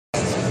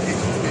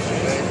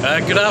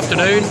Good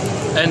afternoon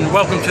and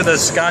welcome to the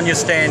Scania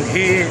stand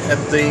here at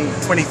the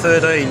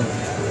 2013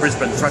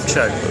 Brisbane Truck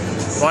Show.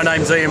 My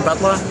name's Ian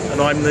Butler and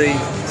I'm the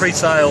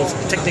pre-sales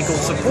technical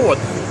support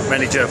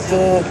manager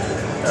for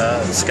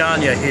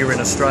Scania here in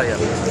Australia.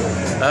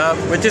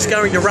 We're just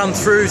going to run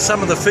through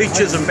some of the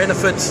features and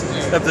benefits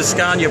of the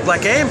Scania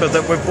Black Amber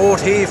that we've bought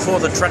here for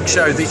the truck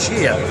show this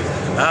year.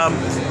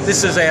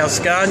 This is our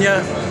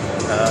Scania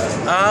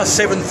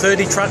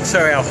R730 truck,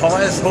 so our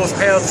highest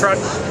horsepower truck,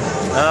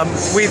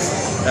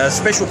 with a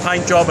special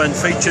paint job and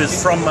features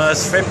from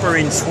Sveppa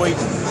in Sweden.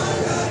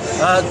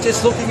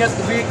 Just looking at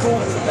the vehicle,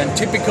 and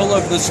typical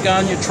of the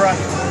Scania truck,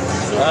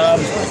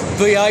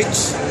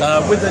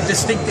 V8s with a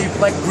distinctive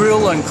black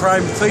grille and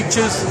chrome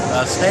features,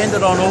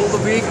 standard on all the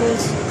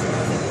vehicles.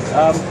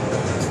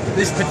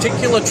 This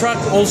particular truck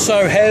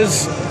also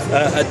has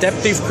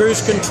adaptive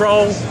cruise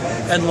control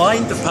and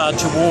lane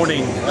departure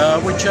warning,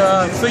 which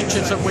are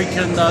features that we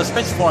can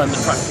specify in the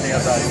truck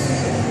nowadays.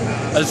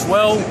 As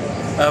well,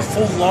 a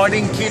full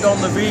lighting kit on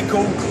the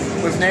vehicle.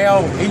 We've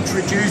now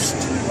introduced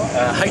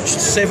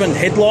H7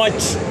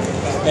 headlights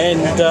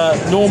and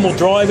normal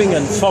driving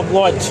and fog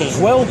lights as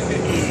well.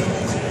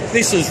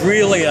 This is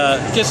really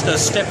just a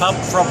step up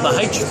from the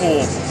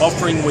H4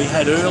 offering we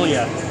had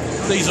earlier.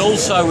 These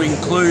also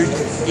include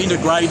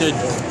integrated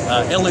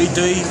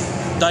LED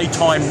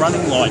daytime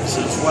running lights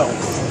as well.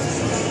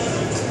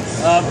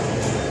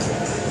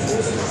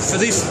 For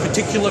this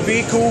particular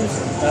vehicle,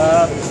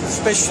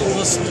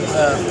 specialist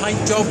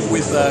paint job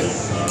with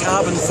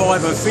carbon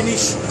fibre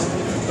finish,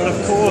 but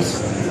of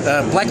course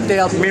blacked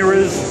out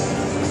mirrors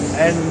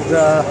and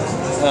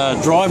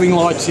driving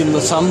lights in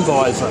the sun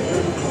visor.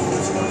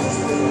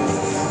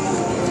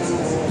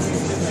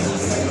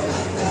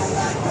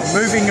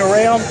 Moving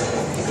around,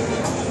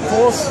 of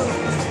course,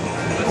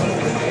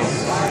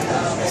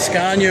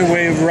 Scania,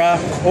 we're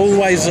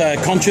always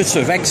conscious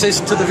of access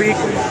to the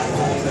vehicle.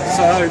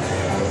 So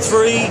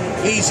 3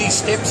 easy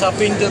steps up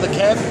into the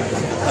cab,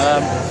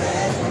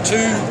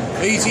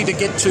 2 easy to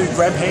get to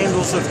grab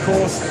handles, of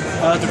course,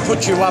 to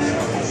put you up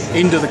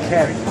into the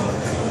cab.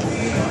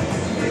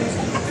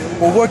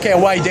 We'll work our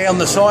way down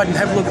the side and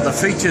have a look at the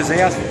features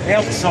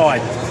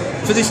outside.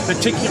 For this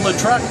particular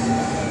truck,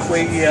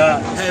 we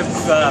have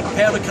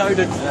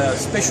powder-coated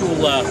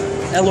special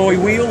alloy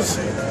wheels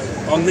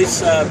on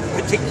this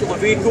particular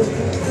vehicle.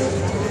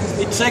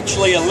 It's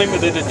actually a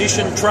limited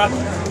edition truck.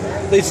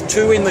 There's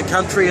 2 in the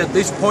country at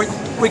this point.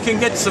 We can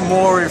get some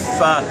more if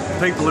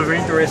people are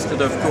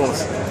interested, of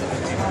course.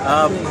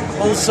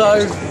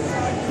 Also,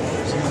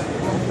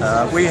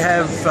 we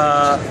have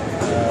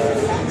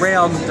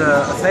around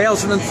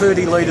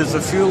 1,030 litres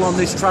of fuel on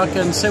this truck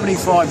and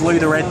 75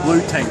 litre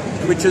AdBlue tank,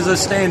 which is a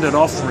standard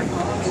offering.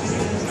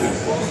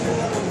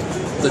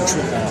 The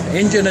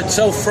engine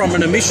itself, from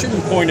an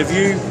emission point of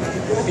view,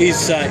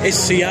 is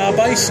SCR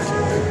based,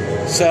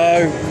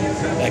 so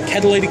a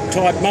catalytic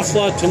type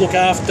muffler to look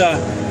after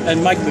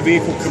and make the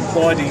vehicle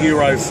comply to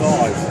Euro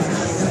 5.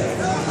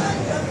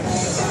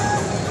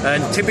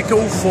 And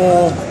typical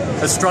for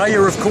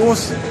Australia, of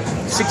course,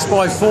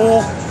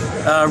 6x4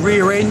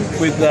 rear end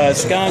with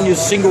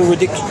Scania's single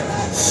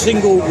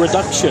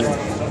reduction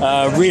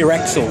rear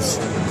axles.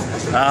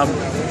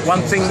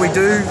 One thing we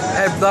do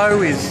have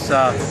though is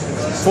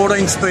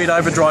 14-speed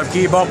overdrive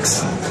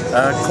gearbox,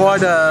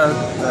 quite a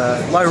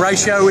low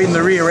ratio in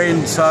the rear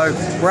end, so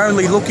we're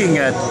only looking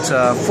at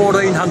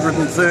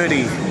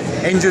 1430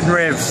 engine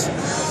revs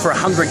for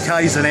 100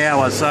 k's an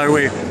hour, so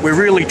we're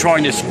really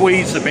trying to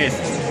squeeze the best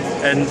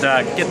and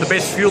get the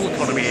best fuel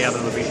economy out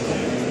of the vehicle.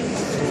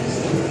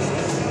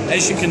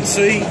 As you can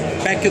see,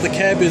 back of the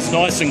cab is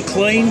nice and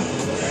clean,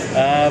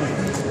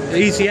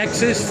 easy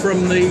access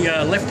from the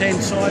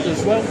left-hand side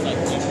as well,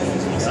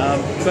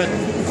 but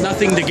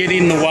nothing to get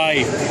in the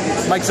way.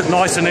 Makes it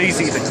nice and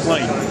easy to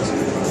clean.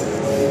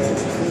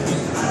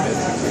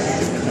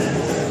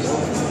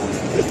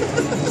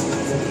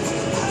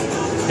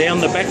 Down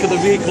the back of the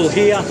vehicle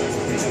here,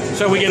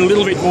 so we get a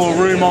little bit more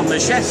room on the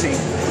chassis.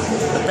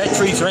 The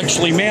batteries are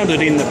actually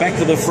mounted in the back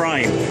of the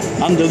frame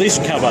under this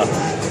cover,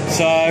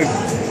 so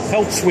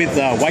helps with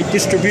weight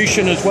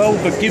distribution as well,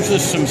 but gives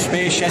us some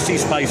spare chassis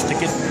space to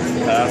get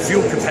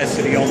fuel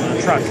capacity on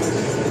the truck.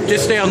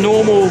 Just our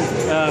normal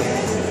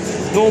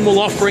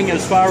offering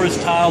as far as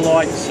tail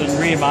lights and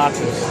rear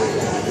markers.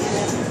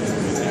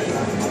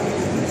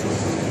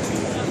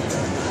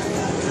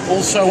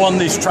 Also on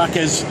this truck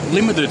is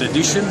limited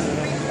edition.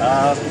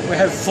 We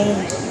have full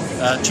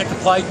checker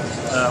plate,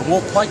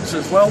 wall plates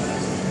as well,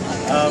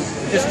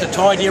 just to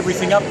tidy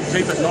everything up and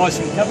keep it nice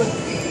and covered.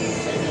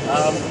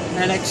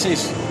 And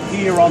access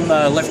here on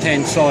the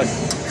left-hand side.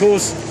 Of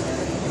course,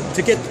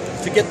 to get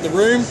the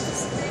room,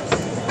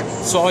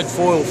 side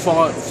foil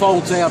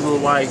folds out of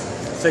the way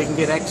so you can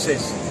get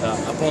access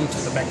up onto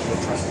the back of the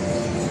truck.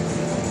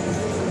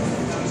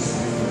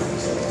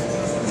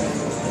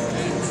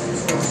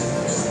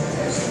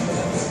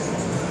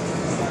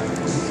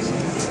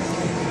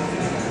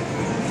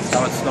 No,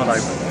 it's not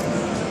open.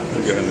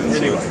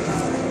 Anyway,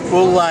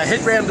 we'll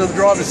head round to the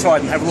driver's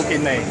side and have a look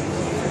in there.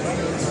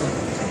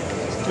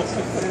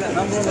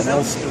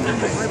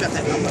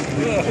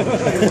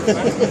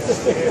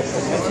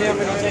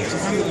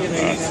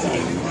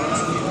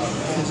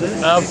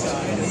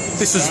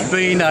 This has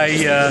been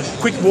a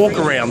quick walk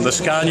around the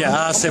Scania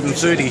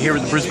R730 here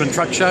at the Brisbane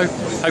Truck Show.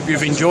 Hope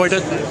you've enjoyed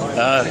it.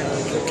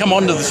 Come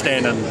on to the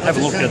stand and have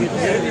a look at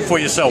it for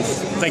yourself.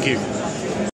 Thank you.